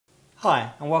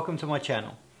Hi and welcome to my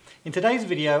channel. In today's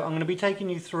video I'm going to be taking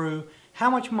you through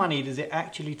how much money does it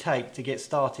actually take to get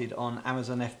started on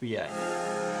Amazon FBA.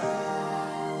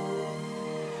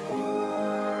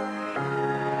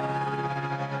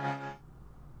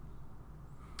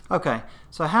 Okay,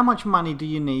 so how much money do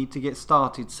you need to get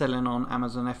started selling on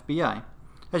Amazon FBA?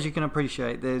 As you can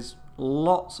appreciate, there's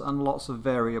lots and lots of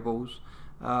variables.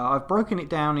 I've broken it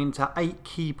down into 8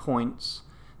 key points.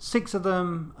 6 of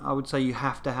them I would say you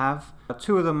have to have.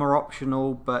 2 of them are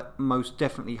optional, but most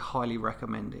definitely highly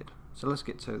recommended. So let's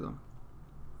get to them.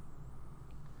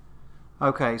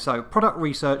 Okay, so product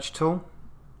research tool.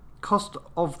 Cost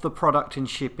of the product in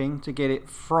shipping to get it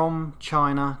from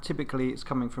China, typically it's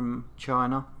coming from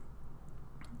China,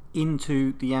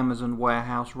 into the Amazon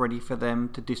warehouse ready for them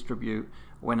to distribute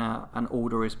when an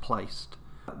order is placed.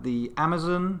 The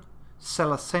Amazon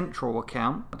Seller Central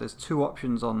account, there's 2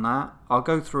 options on that. I'll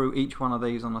go through each one of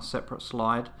these on a separate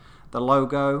slide. The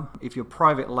logo, if you're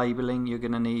private labeling, you're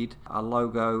going to need a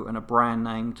logo and a brand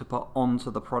name to put onto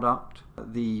the product.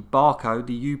 The barcode,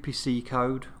 the UPC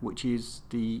code, which is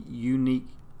the unique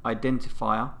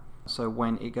identifier. So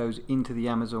when it goes into the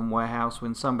Amazon warehouse,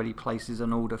 when somebody places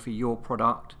an order for your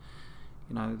product,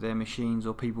 you know, their machines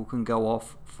or people can go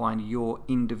off, find your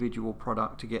individual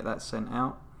product to get that sent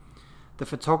out. The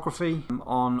photography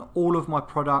on all of my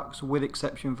products, with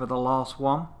exception for the last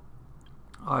one,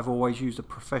 I've always used a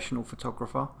professional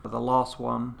photographer. The last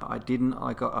one I didn't.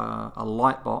 I got a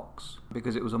light box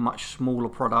because it was a much smaller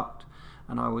product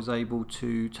and I was able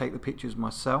to take the pictures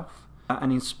myself.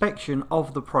 An inspection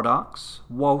of the products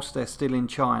whilst they're still in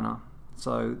China.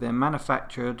 So they're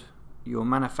manufactured, your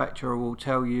manufacturer will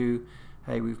tell you,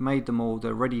 hey, we've made them all,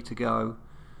 they're ready to go.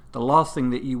 The last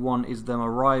thing that you want is them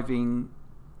arriving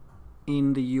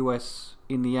in the US,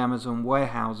 in the Amazon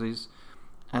warehouses,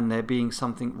 and there being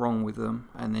something wrong with them,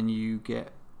 and then you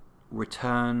get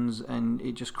returns and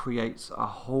it just creates a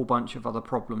whole bunch of other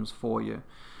problems for you.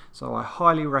 So I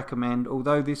highly recommend,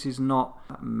 although this is not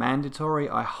mandatory,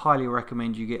 I highly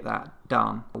recommend you get that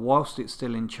done whilst it's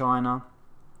still in China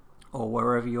or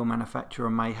wherever your manufacturer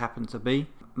may happen to be.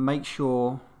 Make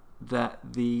sure that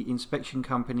the inspection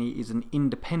company is an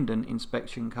independent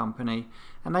inspection company,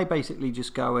 and they basically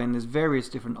just go in. There's various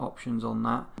different options on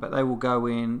that, but they will go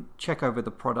in, check over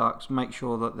the products, make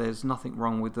sure that there's nothing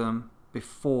wrong with them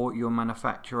before your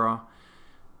manufacturer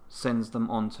sends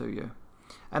them on to you.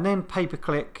 And then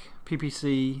pay-per-click,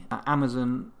 PPC,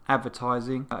 Amazon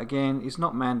advertising. Again, it's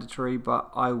not mandatory, but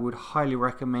I would highly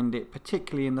recommend it,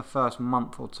 particularly in the first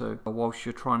month or 2 whilst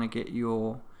you're trying to get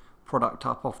your product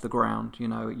up off the ground. You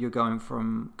know, you're going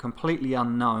from completely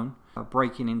unknown,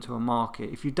 breaking into a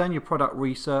market. If you've done your product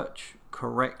research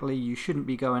correctly, you shouldn't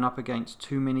be going up against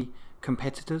too many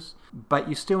competitors, but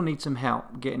you still need some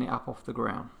help getting it up off the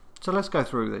ground. So let's go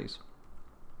through these.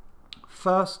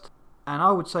 First, and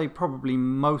I would say probably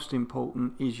most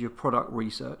important, is your product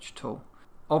research tool.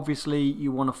 Obviously,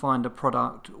 you want to find a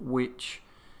product which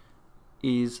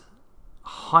is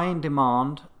high in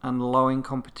demand and low in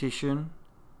competition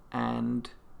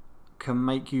and can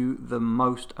make you the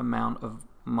most amount of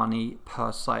money per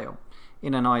sale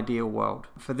in an ideal world.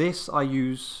 For this I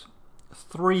use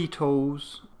 3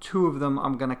 tools. 2 of them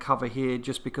I'm going to cover here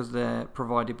just because they're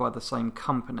provided by the same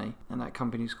company, and that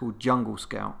company is called Jungle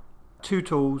Scout. 2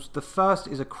 tools. The first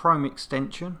is a Chrome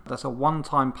extension. That's a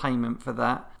one-time payment for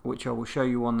that, which I will show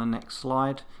you on the next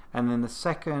slide. And then the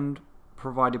second,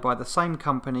 provided by the same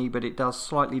company but it does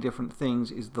slightly different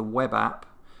things, is the web app,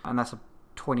 and that's a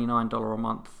 $29 a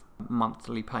month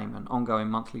monthly payment, ongoing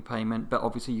monthly payment, but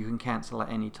obviously you can cancel at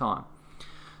any time.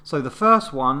 So the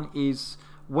first one is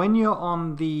when you're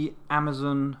on the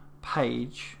Amazon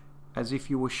page, as if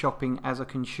you were shopping as a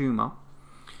consumer,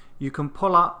 you can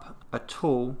pull up a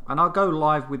tool, and I'll go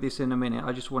live with this in a minute.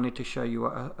 I just wanted to show you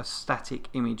a static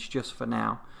image just for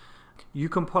now. You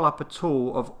can pull up a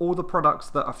tool of all the products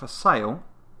that are for sale.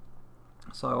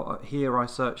 So here I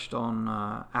searched on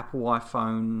Apple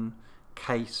iPhone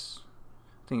case,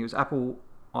 I think it was Apple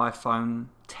iPhone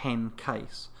 10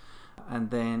 case,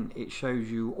 and then it shows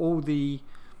you all the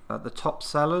top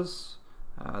sellers,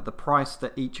 the price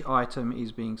that each item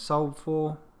is being sold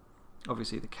for,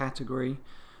 obviously the category,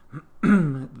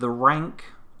 the rank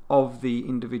of the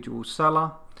individual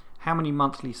seller, how many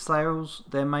monthly sales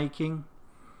they're making,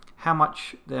 how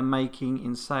much they're making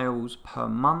in sales per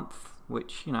month,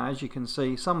 which, you know, as you can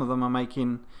see, some of them are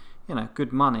making, you know,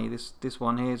 good money. This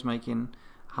one here is making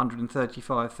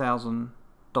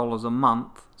 $135,000 a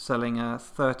month selling a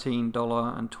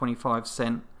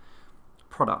 $13.25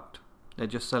 product. They're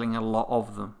just selling a lot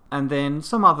of them. And then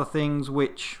some other things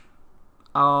which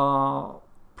are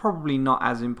probably not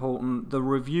as important. The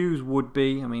reviews would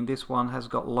be, I mean, this one has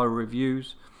got low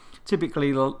reviews.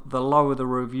 Typically, the lower the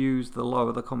reviews, the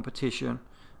lower the competition.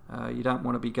 You don't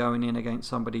want to be going in against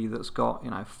somebody that's got, you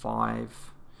know,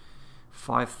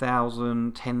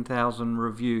 5,000, 10,000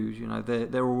 reviews. You know,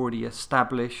 they're already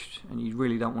established, and you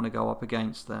really don't want to go up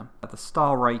against them. The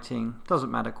star rating doesn't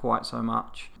matter quite so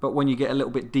much, but when you get a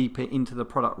little bit deeper into the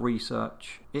product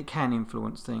research, it can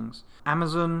influence things.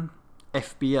 Amazon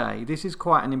FBA, this is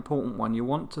quite an important one. You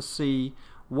want to see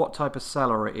what type of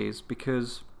seller it is,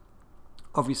 because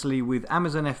obviously with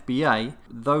Amazon FBA,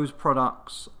 those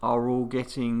products are all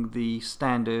getting the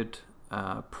standard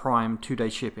Prime 2-day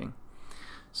shipping.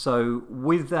 So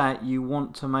with that, you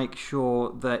want to make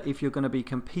sure that if you're going to be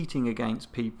competing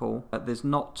against people, that there's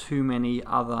not too many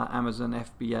other Amazon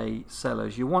FBA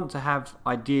sellers. You want to have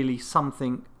ideally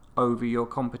something over your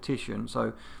competition.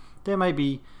 So there may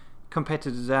be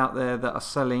competitors out there that are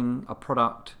selling a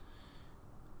product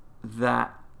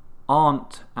that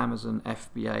aren't Amazon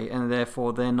FBA, and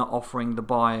therefore they're not offering the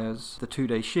buyers the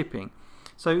 2-day shipping.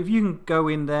 So if you can go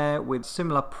in there with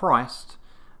similar priced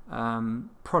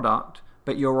product,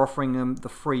 but you're offering them the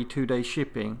free 2-day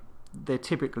shipping, they're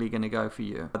typically going to go for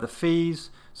you. The fees,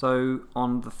 so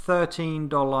on the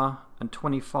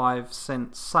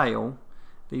 $13.25 sale,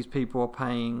 these people are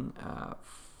paying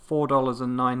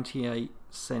 $4.98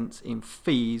 in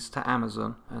fees to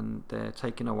Amazon, and they're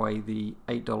taking away the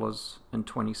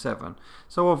 $8.27.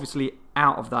 So obviously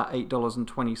out of that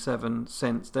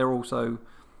 $8.27, they're also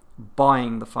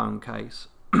buying the phone case.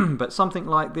 But something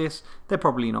like this, they're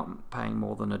probably not paying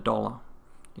more than $1.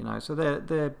 You know, so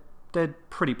they're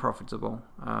pretty profitable,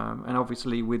 and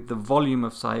obviously with the volume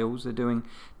of sales, they're doing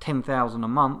 10,000 a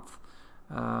month.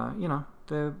 You know,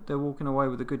 they're walking away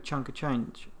with a good chunk of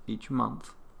change each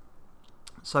month.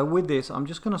 So with this, I'm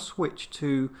just going to switch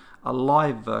to a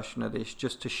live version of this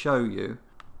just to show you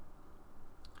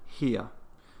here.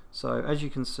 So as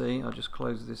you can see, I'll just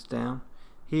close this down.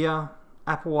 Here,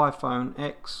 Apple iPhone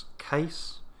X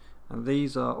case, and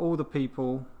these are all the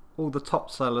people, all the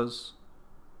top sellers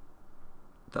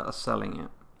that are selling it.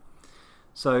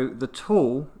 So the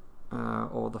tool,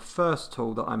 or the first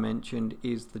tool that I mentioned,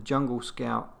 is the Jungle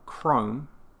Scout Chrome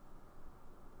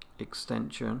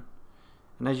extension.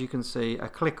 And as you can see, I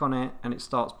click on it and it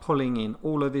starts pulling in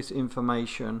all of this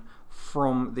information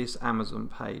from this Amazon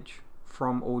page,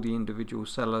 from all the individual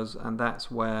sellers, and that's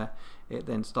where it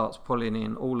then starts pulling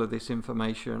in all of this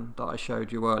information that I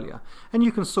showed you earlier. And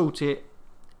you can sort it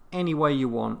any way you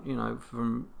want, you know,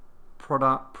 from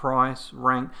product, price,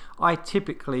 rank. I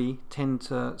typically tend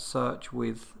to search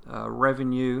with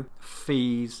revenue,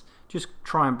 fees, just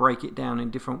try and break it down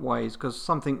in different ways, because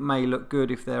something may look good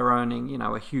if they're earning, you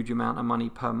know, a huge amount of money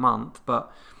per month,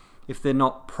 but if they're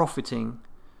not profiting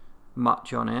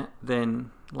much on it,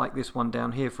 then like this one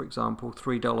down here, for example,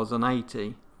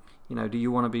 $3.80, you know, do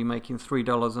you want to be making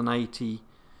 $3.80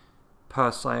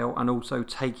 per sale and also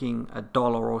taking $1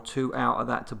 or $2 out of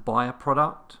that to buy a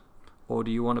product? Or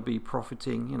do you want to be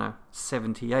profiting, you know,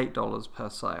 $78 per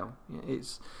sale?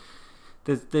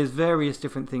 There's various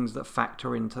different things that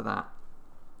factor into that.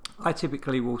 I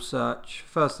typically will search,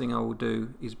 first thing I will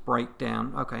do is break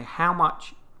down, okay, how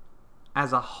much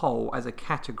as a whole, as a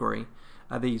category,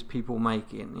 are these people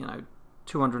making? You know,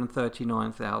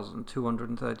 239,000,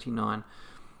 239,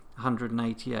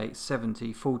 188,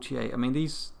 70, 48. I mean,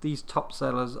 these top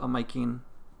sellers are making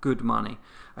good money.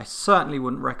 I certainly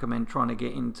wouldn't recommend trying to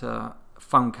get into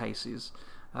phone cases,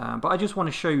 but I just want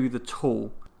to show you the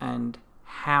tool and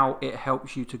how it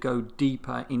helps you to go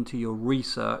deeper into your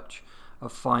research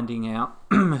of finding out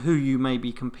who you may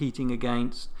be competing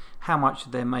against, how much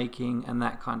they're making, and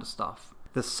that kind of stuff.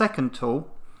 The second tool,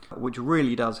 which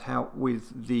really does help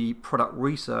with the product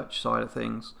research side of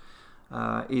things,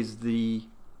 is the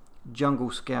Jungle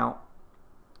Scout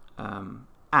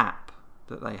app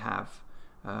that they have,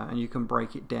 and you can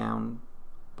break it down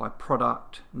by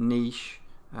product, niche,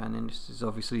 and then this is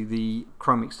obviously the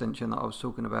Chrome extension that I was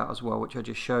talking about as well, which I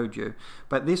just showed you.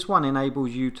 But this one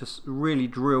enables you to really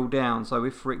drill down. So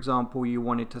if, for example, you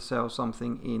wanted to sell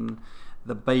something in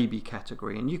the baby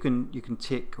category, and you can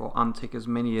tick or untick as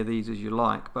many of these as you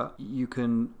like, but you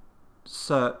can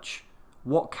search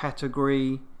what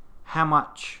category, how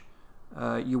much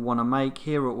you want to make.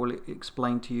 Here it will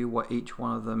explain to you what each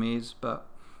one of them is, but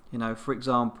you know, for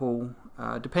example,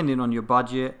 depending on your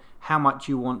budget, how much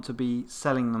you want to be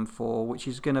selling them for, which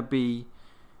is going to be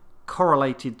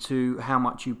correlated to how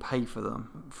much you pay for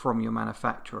them from your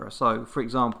manufacturer. So for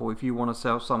example, if you want to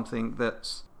sell something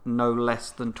that's no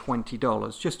less than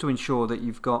 $20, just to ensure that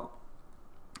you've got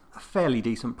a fairly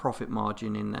decent profit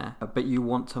margin in there, but you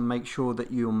want to make sure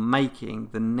that you're making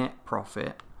the net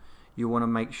profit. You want to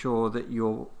make sure that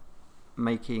you're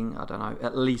making, I don't know,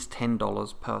 at least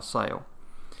 $10 per sale.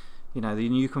 You know,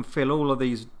 then you can fill all of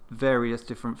these various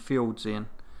different fields in,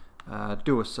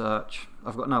 do a search.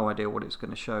 I've got no idea what it's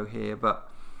going to show here, but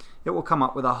it will come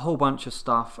up with a whole bunch of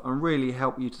stuff and really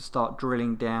help you to start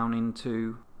drilling down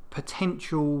into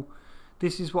potential.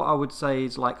 This is what I would say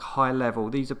is like high level.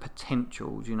 These are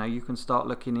potentials. You know, you can start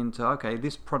looking into, okay,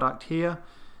 this product here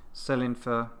selling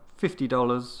for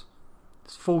 $50,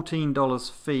 it's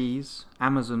 $14 fees,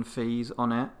 Amazon fees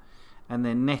on it, and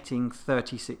they're netting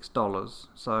 $36.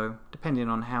 So depending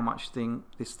on how much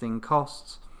this thing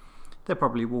costs, they're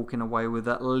probably walking away with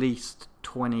at least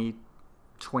 $20,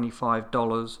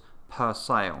 $25 per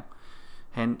sale.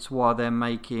 Hence why they're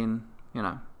making, you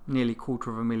know, nearly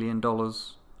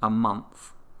 $250,000 a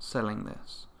month selling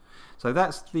this. So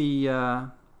that's the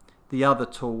other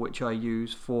tool which I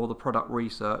use for the product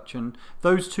research, and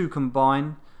those two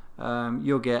combined,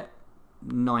 you'll get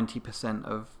 90%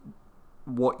 of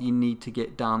what you need to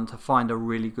get done to find a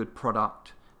really good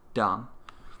product done.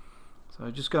 So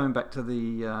just going back to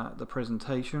the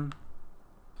presentation,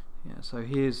 yeah. So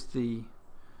here's the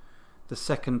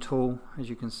second tool. As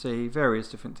you can see, various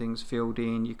different things filled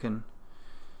in. You can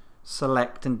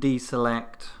select and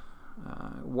deselect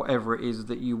whatever it is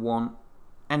that you want,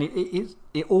 and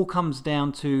it all comes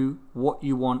down to what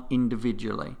you want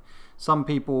individually. Some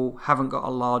people haven't got a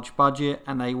large budget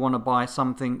and they want to buy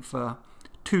something for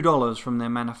 $2 from their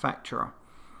manufacturer,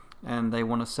 and they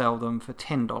want to sell them for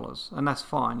 $10, and that's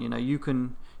fine. You know, you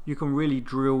can really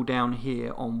drill down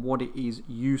here on what it is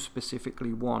you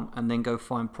specifically want, and then go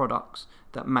find products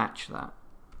that match that.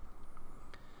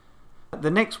 The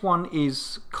next one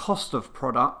is cost of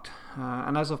product,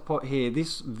 and as I've put here,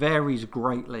 this varies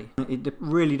greatly. It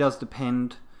really does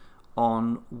depend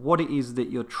on what it is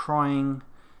that you're trying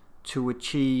to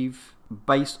achieve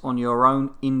based on your own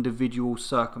individual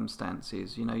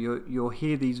circumstances. You know, you'll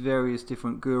hear these various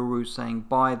different gurus saying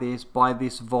buy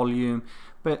this volume,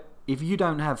 but if you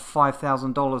don't have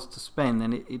 $5,000 to spend,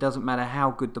 then it doesn't matter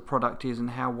how good the product is and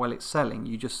how well it's selling.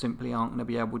 You just simply aren't going to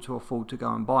be able to afford to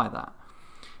go and buy that.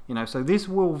 You know, so this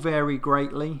will vary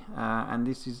greatly, and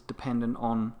this is dependent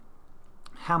on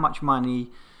how much money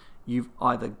you've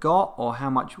either got or how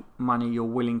much money you're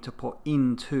willing to put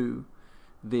into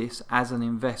this as an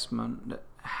investment.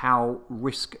 How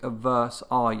risk averse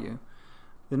are you?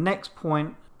 The next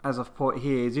point, as I've put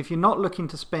here, is if you're not looking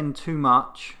to spend too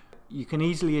much, you can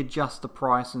easily adjust the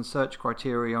price and search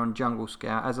criteria on Jungle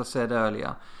Scout. As I said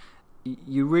earlier,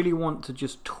 you really want to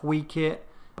just tweak it,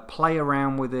 play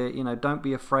around with it. You know, don't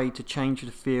be afraid to change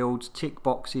the fields, tick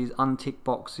boxes, untick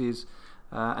boxes,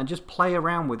 and just play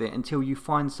around with it until you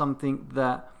find something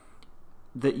that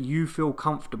you feel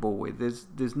comfortable with.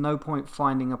 There's no point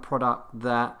finding a product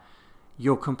that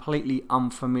you're completely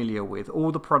unfamiliar with.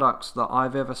 All the products that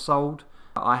I've ever sold,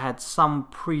 I had some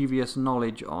previous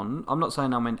knowledge on. I'm not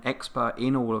saying I'm an expert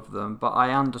in all of them, but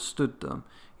I understood them.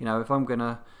 You know, if I'm going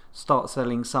to start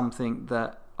selling something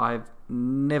that I've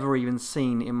never even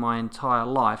seen in my entire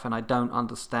life and I don't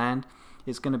understand,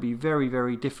 it's going to be very,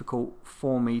 very difficult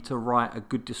for me to write a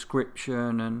good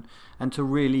description and to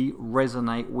really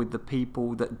resonate with the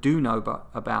people that do know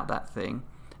about that thing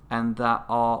and that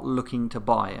are looking to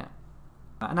buy it.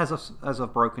 And as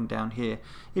I've broken down here,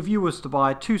 if you was to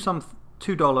buy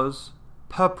 $2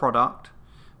 per product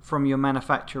from your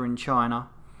manufacturer in China,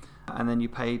 and then you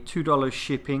pay $2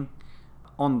 shipping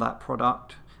on that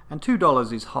product, and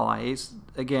 $2 is high. It's,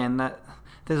 again, that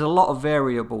there's a lot of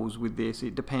variables with this.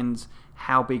 It depends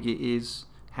how big it is,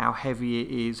 how heavy it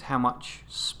is, how much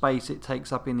space it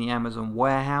takes up in the Amazon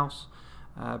warehouse,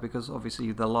 because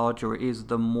obviously the larger it is,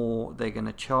 the more they're going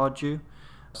to charge you.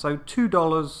 So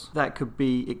 $2, that could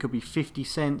be, it could be 50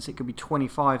 cents, it could be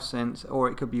 25 cents, or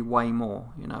it could be way more.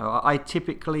 You know, I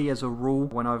typically, as a rule,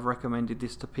 when I've recommended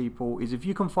this to people, is if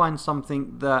you can find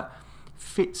something that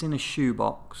fits in a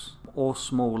shoebox or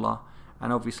smaller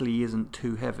and obviously isn't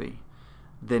too heavy,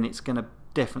 then it's going to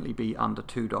definitely be under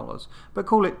 $2. But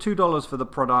call it $2 for the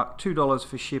product, $2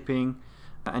 for shipping,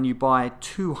 and you buy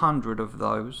 200 of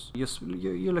those,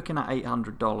 you're looking at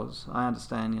 $800. I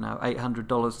understand, you know,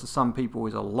 $800 to some people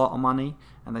is a lot of money,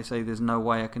 and they say there's no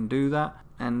way I can do that.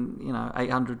 And, you know,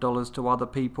 $800 to other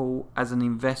people as an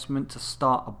investment to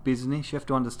start a business, you have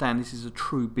to understand this is a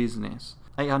true business.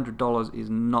 $800 is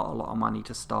not a lot of money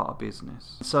to start a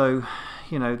business. So,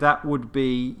 you know, that would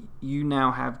be, you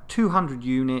now have 200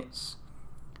 units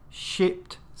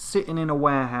shipped, sitting in a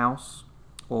warehouse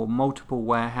or multiple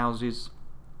warehouses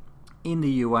in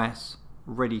the US,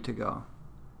 ready to go.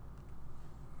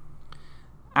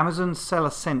 Amazon Seller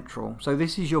Central. So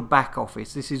this is your back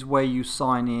office. This is where you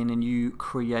sign in and you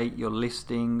create your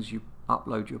listings, you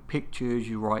upload your pictures,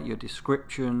 you write your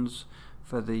descriptions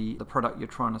for the product you're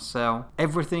trying to sell.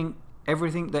 Everything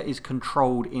that is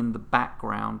controlled in the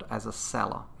background as a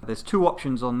seller. There's two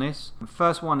options on this. The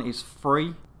first one is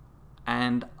free,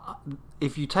 and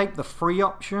if you take the free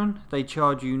option, they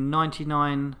charge you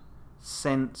 99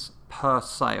 cents per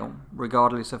sale,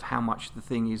 regardless of how much the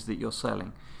thing is that you're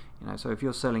selling. You know, so if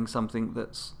you're selling something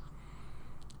that's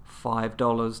 $5,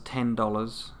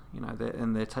 $10, you know,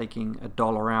 and they're taking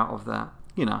 $1 out of that,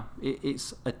 you know,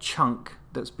 it's a chunk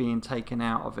that's being taken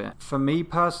out of it. For me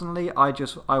personally,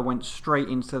 I went straight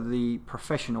into the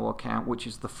professional account, which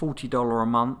is the $40 a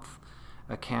month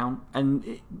account,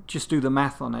 and just do the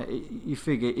math on it. You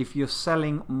figure if you're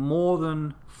selling more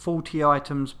than 40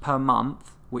 items per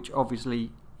month, which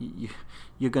obviously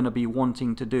you're going to be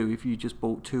wanting to do if you just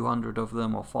bought 200 of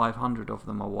them or 500 of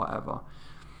them or whatever,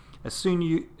 as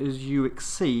soon as you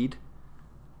exceed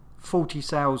 40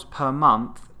 sales per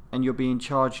month and you're being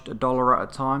charged $1 at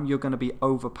a time, you're going to be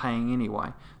overpaying anyway.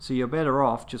 So you're better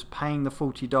off just paying the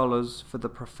 $40 for the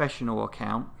professional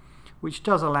account, which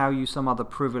does allow you some other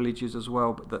privileges as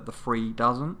well, but that the free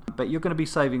doesn't. But you're going to be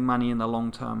saving money in the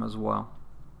long term as well.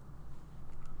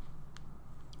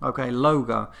 Okay,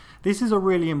 logo. This is a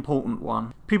really important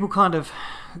one. People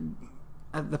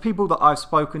the people that I've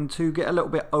spoken to get a little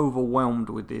bit overwhelmed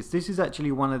with this. This is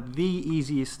actually one of the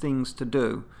easiest things to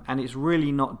do, and it's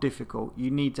really not difficult.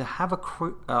 You need to have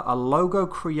a logo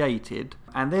created,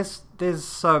 and there's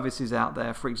services out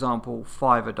there, for example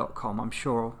Fiverr.com. I'm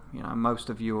sure you know most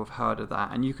of you have heard of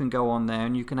that, and you can go on there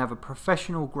and you can have a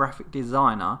professional graphic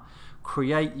designer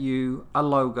create you a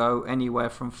logo anywhere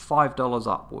from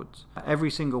 $5 upwards.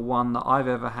 Every single one that I've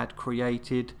ever had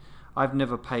created, I've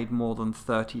never paid more than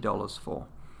 $30 for.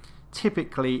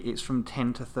 Typically it's from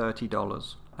 $10 to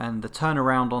 $30, and the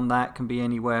turnaround on that can be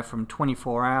anywhere from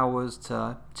 24 hours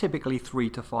to typically 3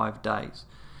 to 5 days.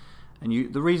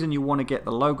 And the reason you want to get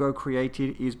the logo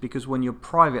created is because when you're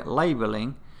private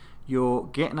labeling, you're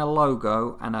getting a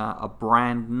logo and a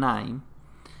brand name,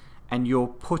 and you're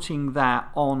putting that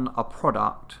on a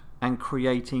product and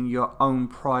creating your own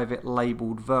private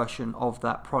labeled version of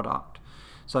that product.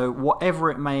 So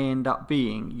whatever it may end up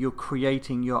being, you're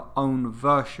creating your own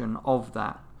version of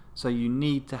that. So you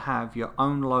need to have your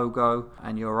own logo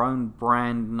and your own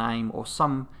brand name, or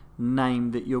some name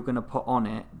that you're going to put on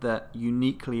it that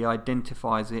uniquely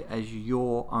identifies it as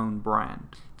your own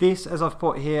brand. This, as I've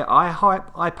put here,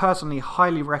 I personally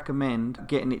highly recommend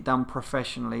getting it done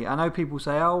professionally. I know people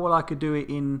say, oh well, I could do it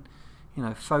in, you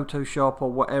know, Photoshop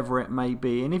or whatever it may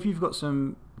be, and if you've got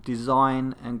some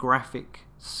design and graphic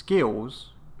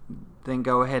skills, then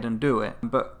go ahead and do it.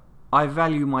 But I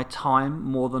value my time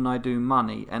more than I do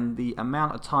money, and the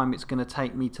amount of time it's going to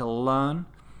take me to learn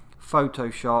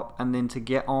Photoshop and then to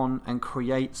get on and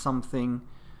create something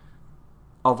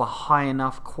of a high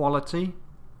enough quality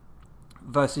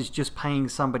versus just paying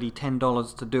somebody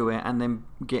 $10 to do it and then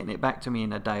getting it back to me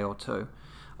in a day or two.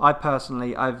 I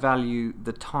value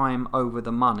the time over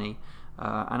the money,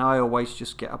 and I always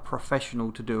just get a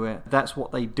professional to do it. That's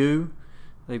what they do.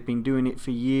 They've been doing it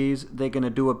for years. They're going to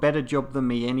do a better job than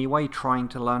me anyway, trying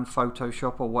to learn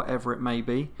Photoshop or whatever it may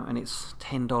be. And it's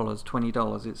 $10,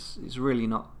 $20. It's really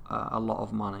not a lot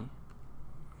of money.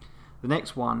 The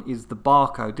next one is the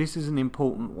barcode. This is an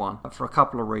important one for a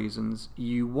couple of reasons.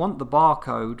 You want the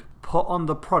barcode put on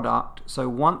the product, so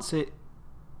once it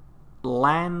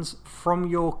lands from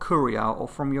your courier or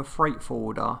from your freight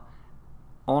forwarder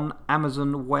on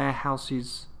Amazon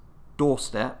warehouse's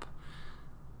doorstep,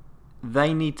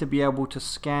 they need to be able to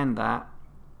scan that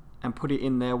and put it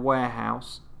in their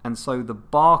warehouse, and so the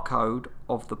barcode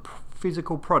of the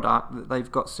physical product that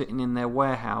they've got sitting in their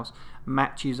warehouse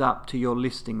matches up to your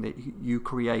listing that you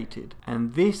created.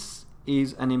 And this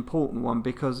is an important one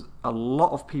because a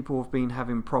lot of people have been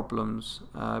having problems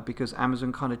because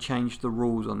Amazon kind of changed the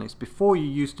rules on this. Before, you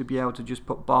used to be able to just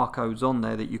put barcodes on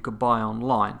there that you could buy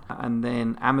online, and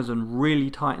then Amazon really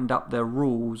tightened up their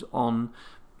rules on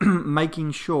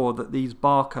making sure that these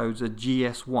barcodes are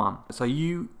GS1. So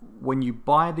when you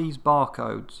buy these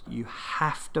barcodes, you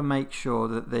have to make sure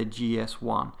that they're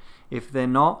GS1. If they're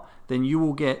not, then you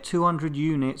will get 200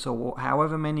 units or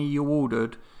however many you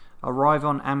ordered arrive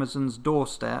on Amazon's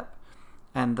doorstep,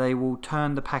 and they will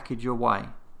turn the package away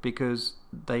because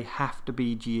they have to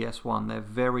be GS1. They're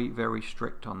very, very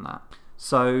strict on that.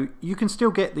 So you can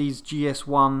still get these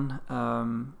GS1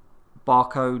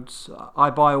 barcodes. I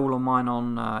buy all of mine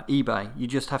on eBay. You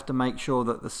just have to make sure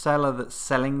that the seller that's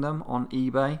selling them on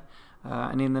eBay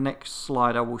and in the next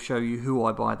slide I will show you who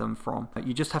I buy them from.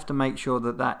 You just have to make sure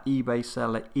that that eBay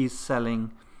seller is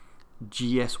selling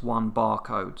GS1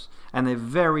 barcodes, and they're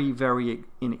very, very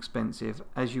inexpensive,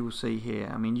 as you will see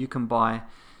here. I mean, you can buy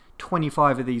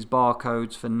 25 of these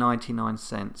barcodes for 99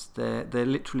 cents. They're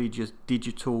literally just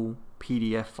digital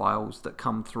PDF files that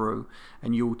come through,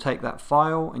 and you will take that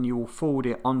file and you will forward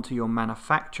it onto your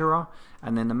manufacturer,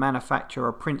 and then the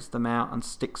manufacturer prints them out and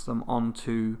sticks them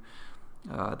onto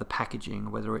the packaging,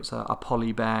 whether it's a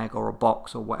poly bag or a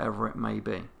box or whatever it may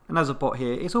be. And as a bot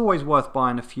here, it's always worth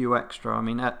buying a few extra. I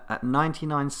mean, at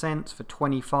 99 cents for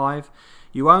 25,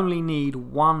 you only need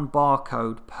one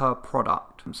barcode per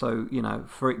product. So, you know,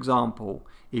 for example,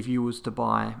 if you was to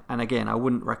buy, and again, I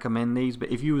wouldn't recommend these,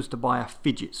 but if you was to buy a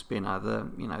fidget spinner,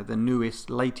 the newest,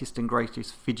 latest and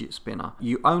greatest fidget spinner,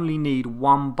 you only need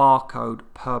one barcode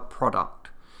per product.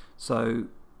 So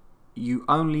you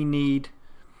only need,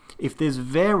 if there's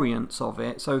variants of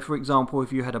it, so for example,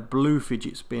 if you had a blue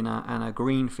fidget spinner and a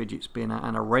green fidget spinner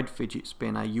and a red fidget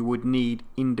spinner, you would need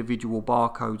individual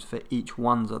barcodes for each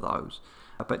one of those.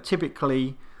 But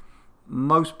typically,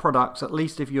 most products, at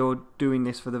least if you're doing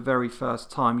this for the very first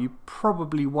time, you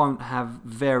probably won't have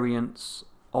variants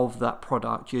of that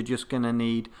product. You're just going to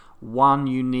need one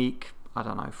unique, I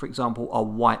don't know, for example, a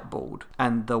whiteboard,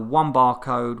 and the one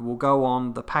barcode will go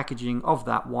on the packaging of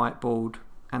that whiteboard,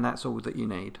 and that's all that you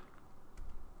need.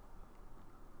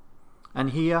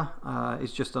 And here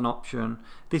is just an option.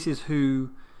 This is who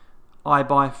I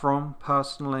buy from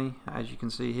personally. As you can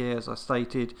see here, as I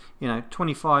stated,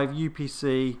 25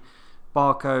 UPC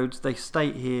barcodes. They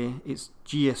state here it's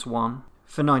GS1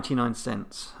 for 99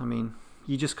 cents. I mean,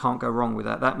 you just can't go wrong with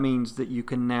that. That means that you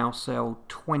can now sell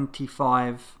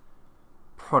 25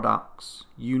 products,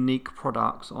 unique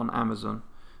products on Amazon,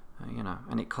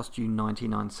 and it costs you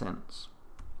 99 cents.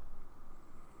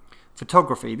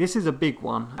 Photography, this is a big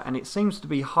one, and it seems to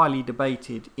be highly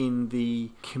debated in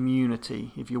the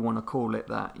community, if you want to call it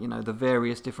that, the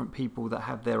various different people that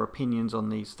have their opinions on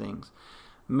these things.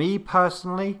 Me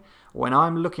personally, when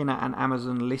I'm looking at an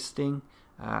Amazon listing,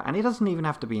 and it doesn't even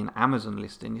have to be an Amazon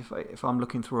listing, if I'm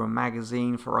looking through a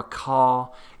magazine for a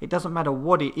car, it doesn't matter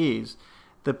what it is,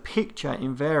 the picture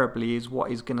invariably is what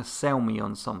is going to sell me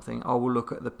on something. I will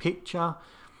look at the picture.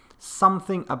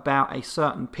 Something about a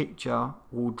certain picture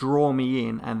will draw me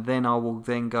in, and then I will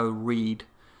then go read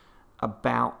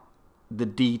about the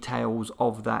details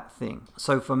of that thing.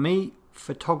 So for me,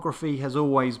 photography has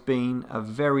always been a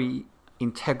very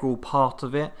integral part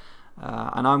of it,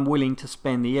 and I'm willing to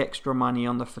spend the extra money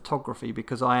on the photography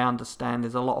because I understand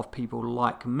there's a lot of people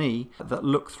like me that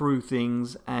look through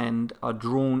things and are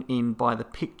drawn in by the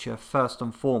picture first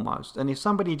and foremost. And if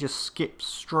somebody just skips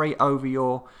straight over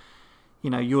your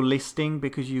listing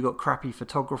because you got crappy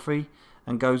photography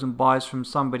and goes and buys from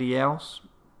somebody else,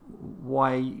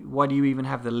 why do you even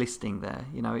have the listing there?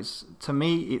 To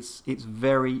me it's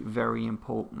very, very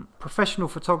important. Professional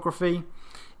photography,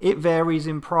 it varies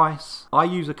in price. I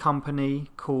use a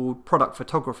company called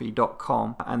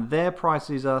productphotography.com, and their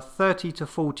prices are $30 to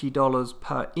 $40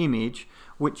 per image,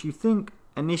 which you think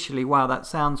initially, wow, that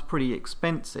sounds pretty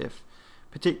expensive,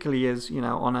 particularly as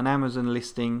on an Amazon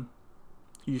listing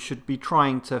you should be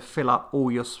trying to fill up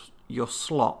all your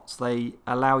slots. They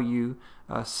allow you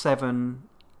 7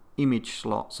 image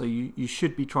slots, so you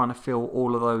should be trying to fill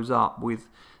all of those up with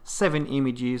 7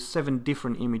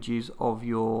 different images of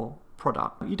your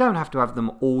product. You don't have to have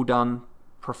them all done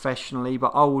professionally,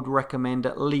 but I would recommend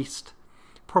at least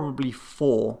probably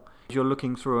 4. As you're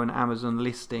looking through an Amazon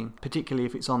listing, particularly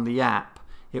if it's on the app,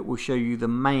 it will show you the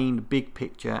main big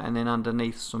picture and then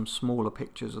underneath some smaller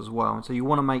pictures as well. And so you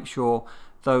want to make sure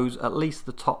those, at least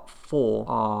the top 4,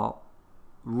 are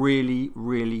really,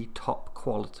 really top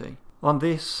quality. On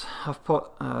this, I've put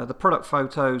the product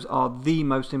photos are the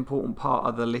most important part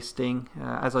of the listing,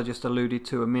 as I just alluded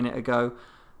to a minute ago.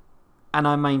 And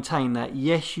I maintain that,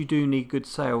 yes, you do need good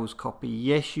sales copy.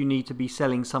 Yes, you need to be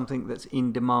selling something that's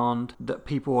in demand, that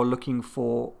people are looking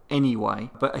for anyway.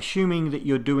 But assuming that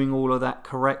you're doing all of that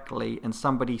correctly and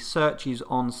somebody searches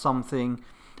on something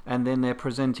and then they're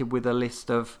presented with a list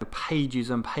of pages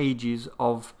and pages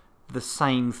of the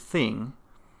same thing,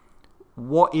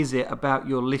 what is it about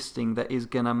your listing that is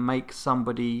going to make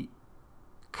somebody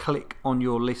click on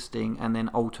your listing and then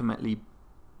ultimately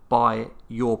buy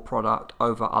your product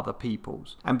over other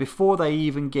people's? And before they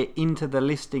even get into the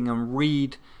listing and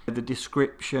read the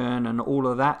description and all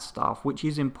of that stuff, which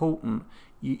is important,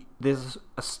 there's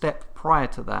a step prior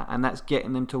to that, and that's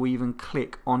getting them to even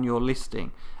click on your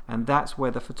listing. And that's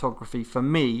where the photography for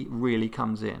me really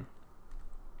comes in.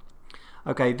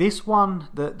 Okay, this one,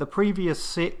 the previous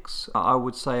 6, I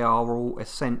would say are all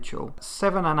essential.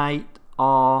 7 and 8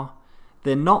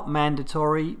 they're not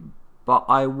mandatory, but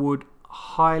I would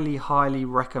highly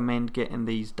recommend getting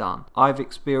these done. I've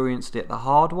experienced it the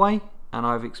hard way, and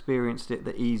I've experienced it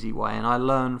the easy way, and I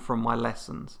learn from my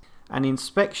lessons. An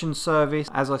inspection service,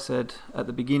 as I said at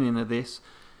the beginning of this,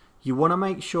 you want to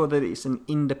make sure that it's an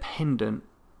independent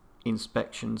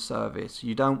inspection service.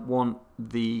 You don't want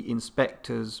the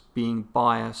inspectors being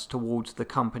biased towards the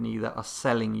company that are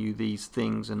selling you these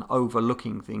things and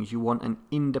overlooking things. You want an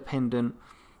independent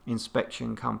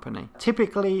inspection company.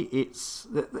 Typically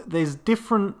there's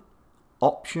different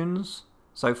options.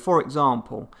 So for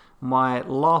example, my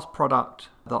last product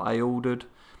that I ordered,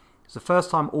 it's the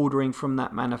first time ordering from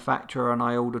that manufacturer, and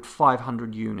I ordered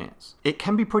 500 units. It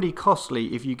can be pretty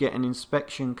costly if you get an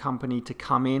inspection company to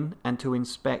come in and to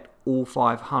inspect all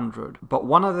 500. But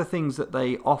one of the things that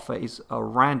they offer is a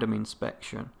random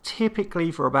inspection.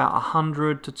 Typically for about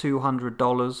 $100 to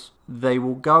 $200, they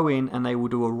will go in and they will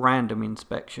do a random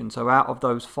inspection. So out of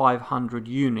those 500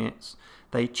 units,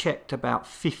 they checked about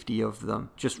 50 of them.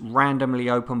 Just randomly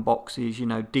open boxes, you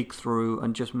know, dig through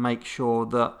and just make sure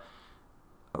that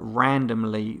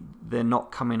randomly they're not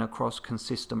coming across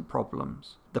consistent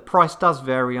problems. The price does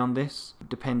vary on this,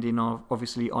 depending on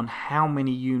obviously on how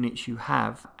many units you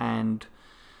have, and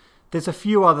there's a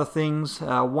few other things.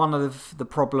 One of the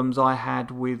problems I had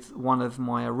with one of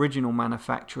my original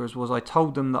manufacturers was I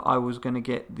told them that I was going to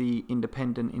get the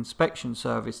independent inspection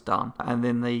service done, and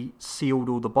then they sealed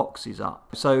all the boxes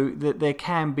up. So there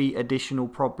can be additional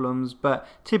problems, but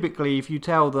typically if you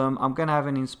tell them I'm going to have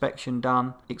an inspection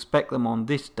done, expect them on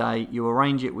this date, you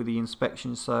arrange it with the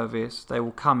inspection service, they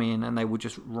will come in and they will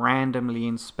just randomly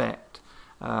inspect,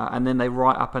 and then they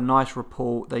write up a nice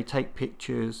report, they take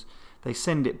pictures, they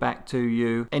send it back to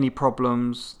you. Any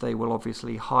problems they will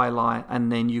obviously highlight,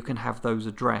 and then you can have those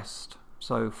addressed.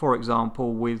 So for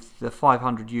example, with the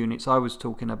 500 units I was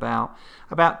talking about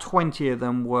 20 of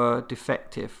them were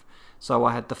defective. So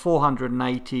I had the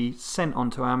 480 sent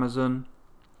onto Amazon.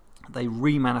 They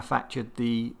remanufactured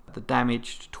the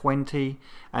damaged 20,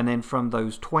 and then from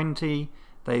those 20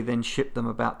 they then shipped them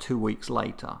about 2 weeks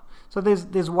later. So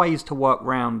there's ways to work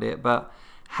around it, but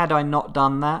had I not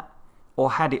done that,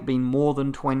 or had it been more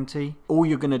than 20, all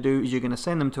you're going to do is you're going to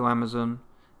send them to Amazon.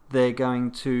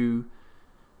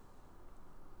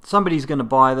 Somebody's going to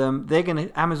buy them.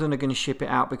 Amazon are going to ship it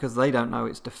out because they don't know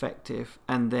it's defective,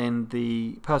 and then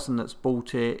the person that's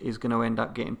bought it is going to end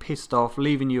up getting pissed off,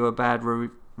 leaving you a bad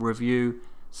review,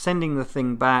 sending the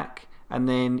thing back, and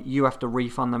then you have to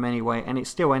refund them anyway, and it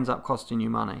still ends up costing you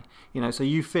money. You know, so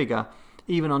you figure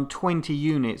even on 20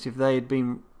 units, if they had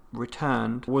been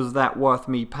returned, was that worth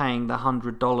me paying the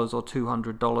 $100 or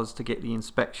 $200 to get the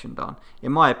inspection done?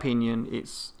 In my opinion,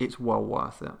 it's well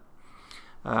worth it.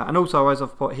 And also, as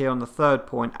I've put here on the third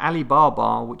point,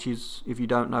 Alibaba, which is, if you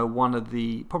don't know, one of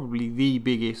probably the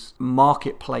biggest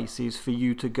marketplaces for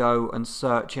you to go and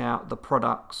search out the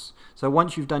products. So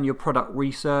once you've done your product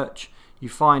research, you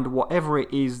find whatever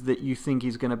it is that you think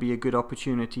is going to be a good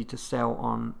opportunity to sell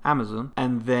on Amazon,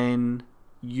 and then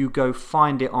you go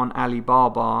find it on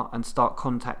Alibaba and start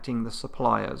contacting the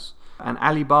suppliers. And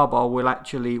Alibaba will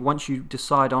actually, once you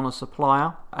decide on a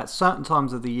supplier, at certain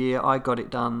times of the year, I got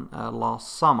it done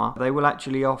last summer, they will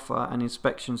actually offer an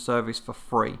inspection service for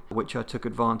free, which I took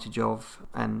advantage of,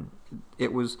 and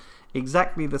it was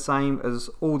exactly the same as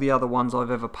all the other ones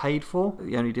I've ever paid for.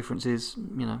 The only difference is,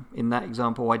 you know, in that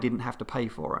example I didn't have to pay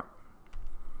for it.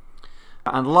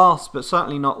 And last but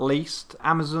certainly not least,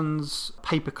 Amazon's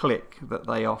pay-per-click that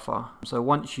they offer. So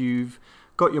once you've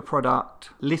got your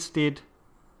product listed,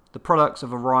 the products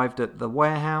have arrived at the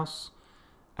warehouse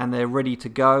and they're ready to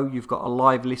go, you've got a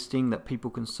live listing that people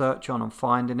can search on and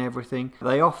find and everything.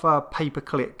 They offer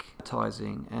pay-per-click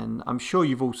advertising, and I'm sure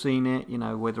you've all seen it, you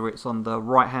know, whether it's on the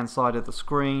right hand side of the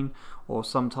screen or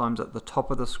sometimes at the top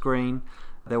of the screen.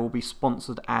 There will be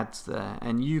sponsored ads there,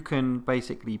 and you can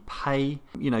basically pay,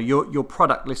 you know, your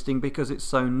product listing, because it's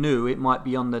so new, it might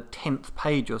be on the 10th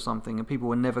page or something and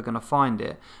people are never going to find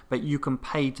it, but you can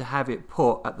pay to have it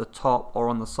put at the top or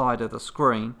on the side of the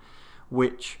screen,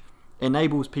 which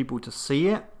enables people to see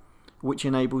it, which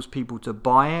enables people to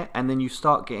buy it, and then you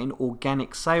start getting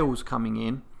organic sales coming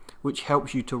in, which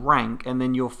helps you to rank, and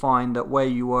then you'll find that where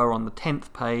you were on the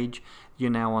 10th page, you're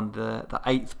now on the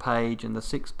 8th page and the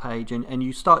 6th page, and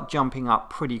you start jumping up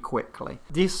pretty quickly.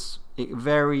 It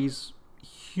varies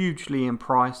hugely in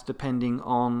price depending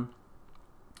on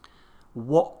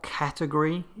what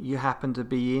category you happen to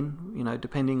be in, you know,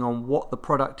 depending on what the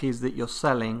product is that you're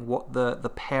selling, what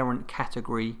the parent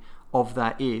category of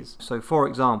that is. So for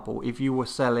example, if you were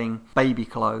selling baby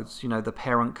clothes, you know, the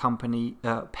parent company,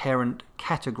 parent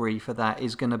category for that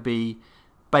is going to be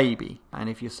baby. And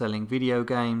if you're selling video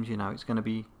games, you know, it's going to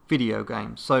be video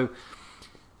games. So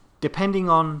depending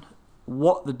on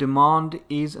what the demand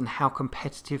is and how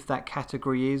competitive that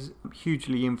category is,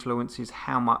 hugely influences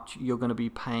how much you're going to be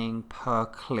paying per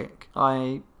click.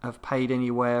 I have paid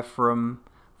anywhere from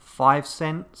 5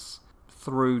 cents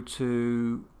through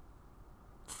to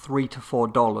 $3 to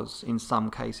 $4 in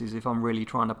some cases if I'm really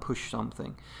trying to push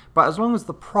something. But as long as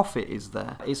the profit is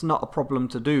there, it's not a problem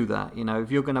to do that. You know,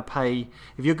 if you're going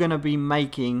to be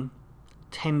making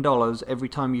 $10 every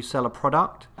time you sell a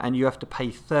product, and you have to pay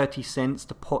 30 cents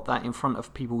to put that in front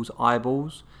of people's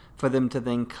eyeballs for them to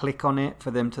then click on it,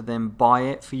 for them to then buy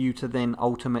it, for you to then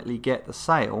ultimately get the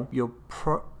sale, you're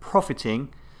profiting,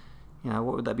 you know,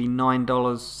 what would that be,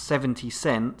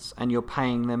 $9.70, and you're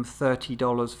paying them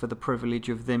 $30 for the privilege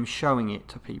of them showing it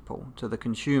to people, to the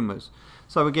consumers.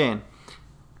 So again,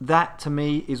 that to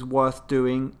me is worth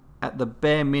doing. At the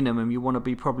bare minimum, you want to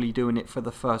be probably doing it for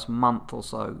the first month or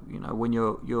so. You know, when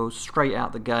you're straight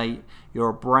out the gate, you're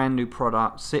a brand new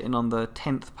product sitting on the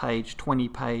 10th page,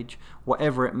 20th page,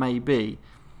 whatever it may be.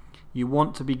 You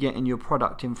want to be getting your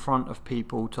product in front of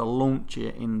people to launch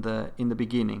it in the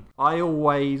beginning. I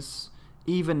always,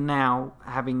 even now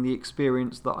having the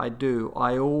experience that I do,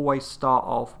 I always start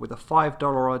off with a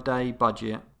 $5 a day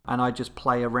budget, and I just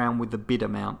play around with the bid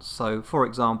amounts. So for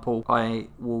example, I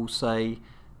will say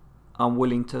I'm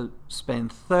willing to spend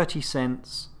 30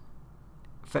 cents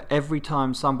for every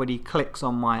time somebody clicks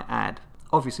on my ad.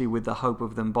 Obviously with the hope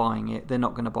of them buying it. They're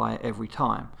not going to buy it every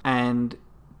time. And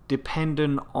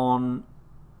depending on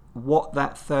what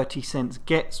that 30 cents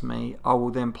gets me, I will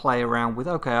then play around with,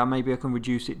 okay, maybe I can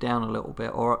reduce it down a little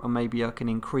bit, or maybe I can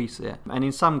increase it. And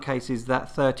in some cases that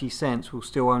 30 cents will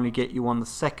still only get you on the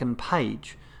second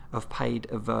page of paid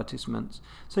advertisements.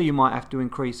 So you might have to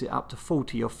increase it up to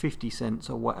 40 or 50 cents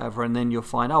or whatever, and then you'll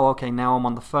find, oh, okay, now I'm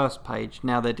on the first page.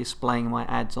 Now they're displaying my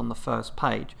ads on the first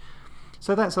page.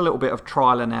 So that's a little bit of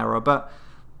trial and error, but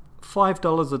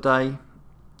 $5 a day,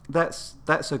 that's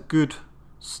a good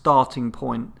starting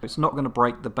point. It's not going to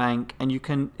break the bank, and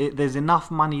there's enough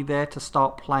money there to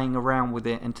start playing around with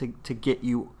it and to get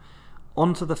you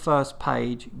onto the first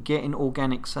page, getting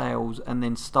organic sales, and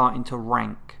then starting to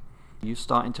rank. You're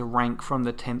starting to rank from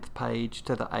the 10th page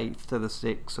to the 8th to the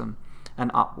 6th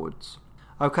and upwards.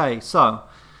 Okay, so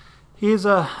here's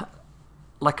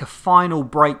like a final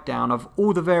breakdown of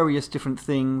all the various different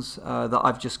things that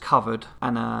I've just covered,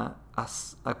 and a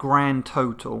grand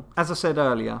total. As I said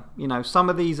earlier, you know, some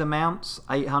of these amounts,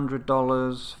 $800,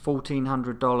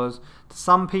 $1,400, to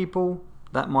some people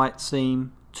that might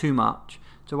seem too much.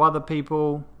 To other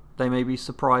people, they may be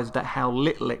surprised at how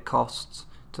little it costs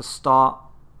to start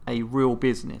a real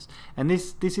business. And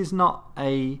this is not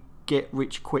a get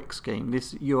rich quick scheme.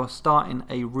 You're starting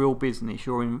a real business.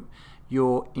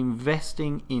 You're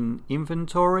investing in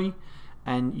inventory,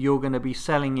 and you're going to be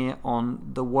selling it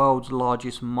on the world's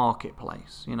largest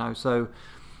marketplace. You know, so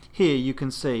here you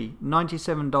can see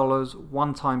 $97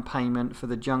 one-time payment for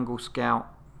the Jungle Scout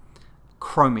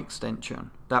Chrome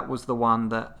extension. That was the one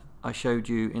that I showed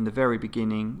you in the very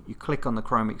beginning. You click on the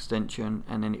Chrome extension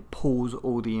and then it pulls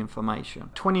all the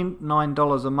information.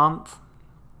 $29 a month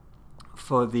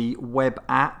for the web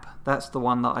app. That's the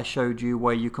one that I showed you,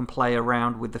 where you can play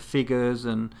around with the figures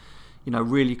and, you know,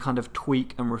 really kind of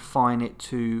tweak and refine it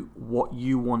to what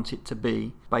you want it to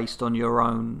be based on your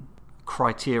own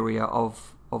criteria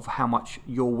of how much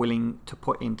you're willing to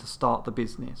put in to start the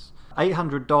business.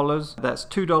 $800, that's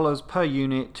 $2 per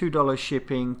unit, $2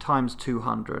 shipping times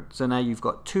 200. So now you've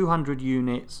got 200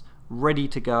 units ready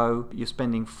to go. You're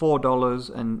spending $4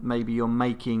 and maybe you're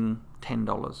making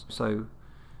 $10. So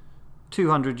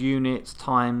 200 units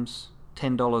times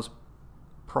 $10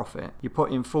 profit. You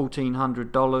put in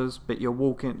 $1,400, but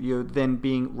you're then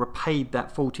being repaid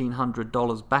that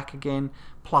 $1,400 back again,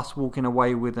 plus walking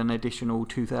away with an additional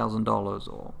 $2,000,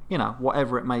 or, you know,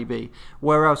 whatever it may be.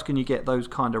 Where else can you get those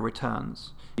kind of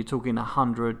returns? You're talking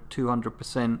 100,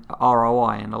 200%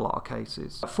 ROI in a lot of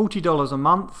cases. $40 a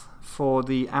month for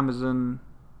the Amazon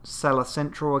Seller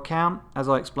Central account. As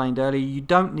I explained earlier, you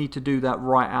don't need to do that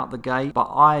right out the gate, but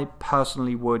I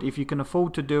personally would. If you can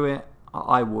afford to do it,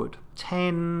 I would.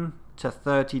 $10 to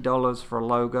 $30 for a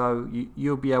logo.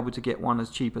 You'll be able to get one as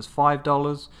cheap as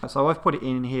 $5. So I've put it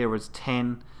in here as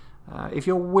 10. If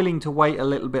you're willing to wait a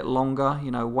little bit longer,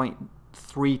 you know, wait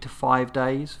 3 to 5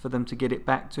 days for them to get it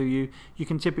back to you, you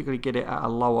can typically get it at a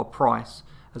lower price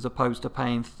as opposed to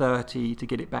paying $30 to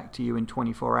get it back to you in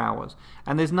 24 hours.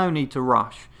 And there's no need to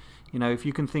rush. You know, if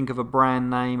you can think of a brand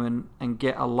name and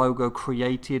get a logo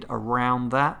created around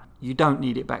that, you don't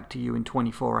need it back to you in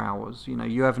 24 hours. You know,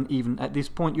 you haven't even, at this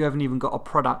point, you haven't even got a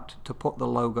product to put the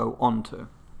logo onto.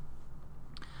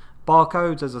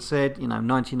 Barcodes, as I said, you know,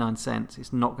 99 cents.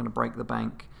 It's not going to break the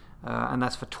bank. And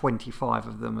that's for 25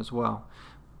 of them as well.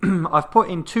 I've put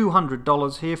in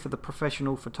 $200 here for the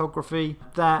professional photography.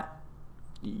 That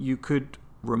you could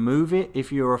remove it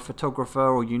if you're a photographer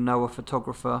or you know a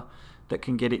photographer that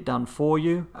can get it done for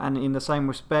you. And in the same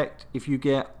respect, if you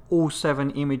get all 7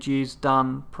 images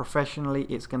done professionally,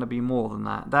 it's going to be more than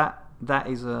that. That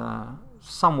is a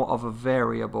somewhat of a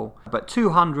variable, but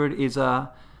 200 is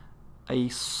a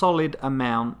solid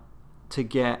amount to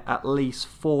get at least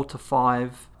 4 to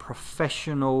 5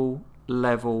 professional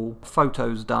level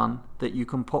photos done that you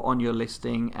can put on your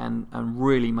listing and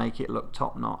really make it look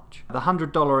top notch. The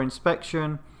 $100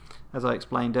 inspection, as I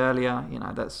explained earlier, you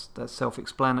know, that's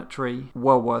self-explanatory,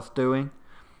 well worth doing.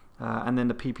 And then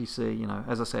the PPC, you know,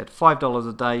 as I said, $5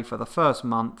 a day for the first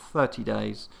month, 30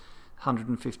 days,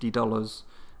 $150.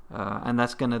 And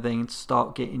that's going to then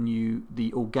start getting you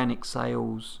the organic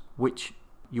sales, which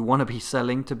you want to be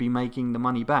selling to be making the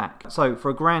money back. So for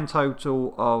a grand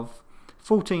total of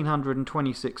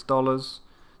 $1,426.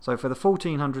 So for the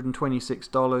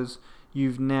 $1,426,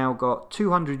 you've now got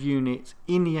 200 units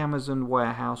in the Amazon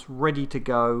warehouse ready to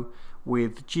go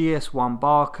with GS1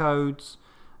 barcodes,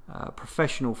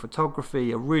 professional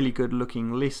photography, a really good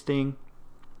looking listing,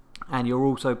 and you're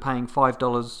also paying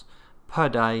 $5 per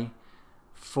day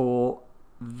for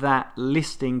that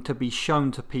listing to be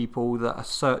shown to people that are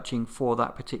searching for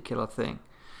that particular thing.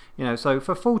 You know, so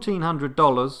for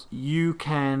 $1,400 you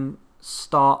can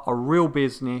start a real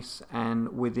business,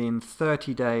 and within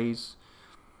 30 days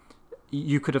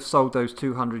you could have sold those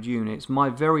 200 units. My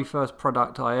very first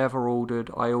product I ever ordered,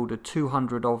 I ordered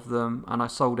 200 of them and I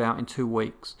sold out in 2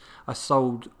 weeks. I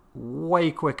sold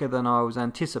way quicker than I was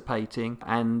anticipating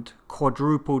and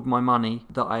quadrupled my money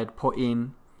that I had put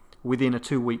in within a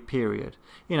 2-week period.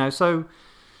 You know, so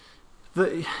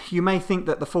you may think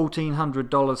that the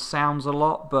 $1,400 sounds a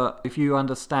lot, but if you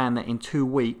understand that in 2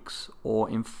 weeks or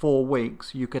in 4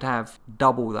 weeks you could have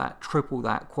double that, triple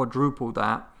that, quadruple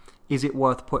that, is it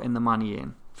worth putting the money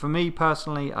in? For me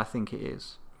personally, I think it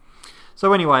is.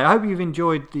 So anyway, I hope you've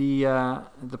enjoyed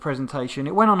the presentation.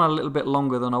 It went on a little bit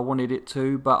longer than I wanted it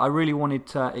to, but I really wanted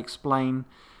to explain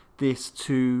this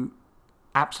to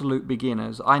absolute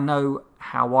beginners. I know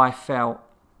how I felt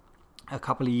a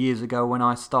couple of years ago when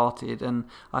I started, and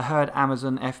I heard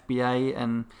Amazon FBA,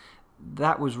 and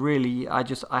that was really, I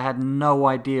had no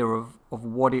idea of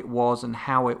what it was and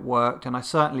how it worked, and I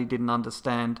certainly didn't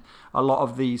understand a lot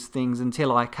of these things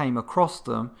until I came across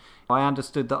them. I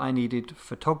understood that I needed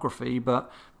photography,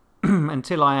 but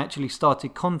until I actually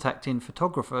started contacting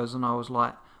photographers, and I was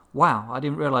like, wow, I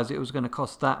didn't realize it was going to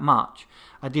cost that much.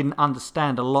 I didn't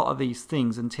understand a lot of these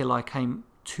things until I came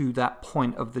to that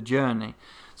point of the journey.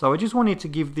 So I just wanted to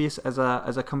give this as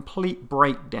a complete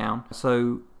breakdown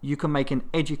so you can make an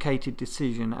educated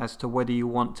decision as to whether you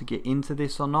want to get into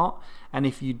this or not. And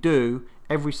if you do,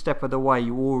 every step of the way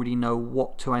you already know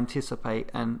what to anticipate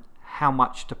and how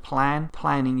much to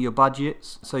planning your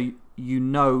budgets, so you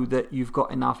know that you've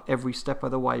got enough every step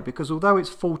of the way. Because although it's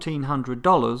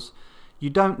 $1,400, you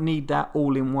don't need that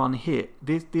all in one hit.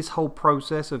 This whole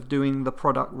process of doing the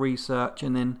product research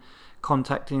and then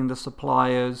contacting the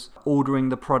suppliers, ordering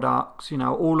the products, you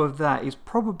know, all of that is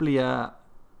probably a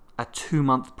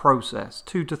 2-month process,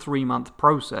 2 to 3 month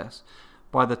process.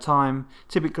 By the time,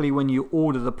 typically when you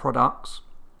order the products,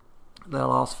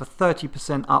 they'll ask for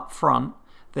 30% up front,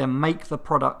 they'll make the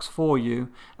products for you,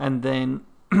 and then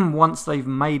once they've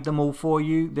made them all for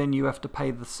you, then you have to pay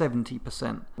the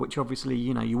 70%, which obviously,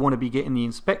 you know, you want to be getting the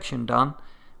inspection done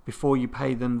before you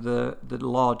pay them the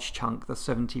large chunk, the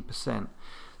 70%.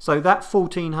 So that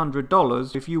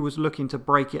 $1,400, if you was looking to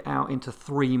break it out into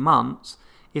 3 months,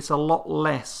 it's a lot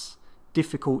less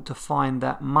difficult to find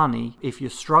that money. If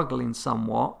you're struggling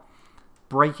somewhat,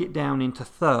 break it down into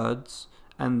thirds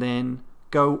and then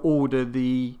go order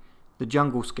the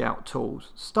Jungle Scout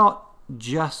tools. Start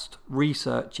just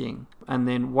researching, and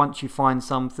then once you find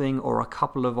something or a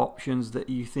couple of options that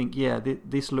you think, yeah,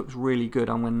 this looks really good,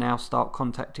 I'm going to now start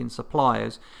contacting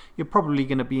suppliers, you're probably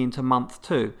going to be into month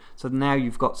 2. So now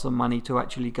you've got some money to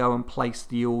actually go and place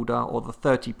the order, or the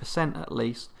 30% at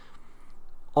least,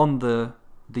 on the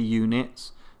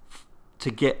units to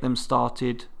get them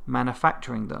started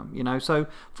manufacturing them. You know, so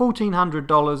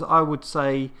 $1,400, I would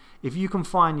say, if you can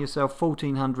find yourself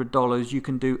 $1,400, you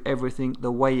can do everything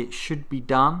the way it should be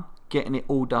done, getting it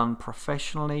all done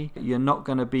professionally. You're not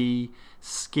going to be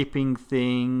skipping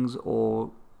things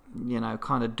or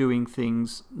kind of doing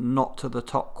things not to the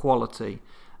top quality,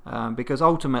 because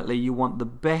ultimately you want the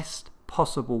best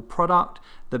possible product,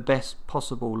 the best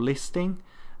possible listing,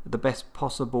 the best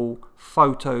possible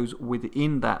photos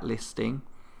within that listing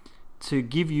to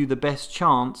give you the best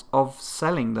chance of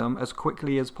selling them as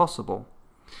quickly as possible.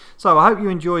 So I hope you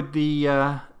enjoyed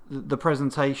the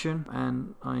presentation,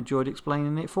 and I enjoyed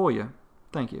explaining it for you.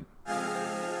 Thank you.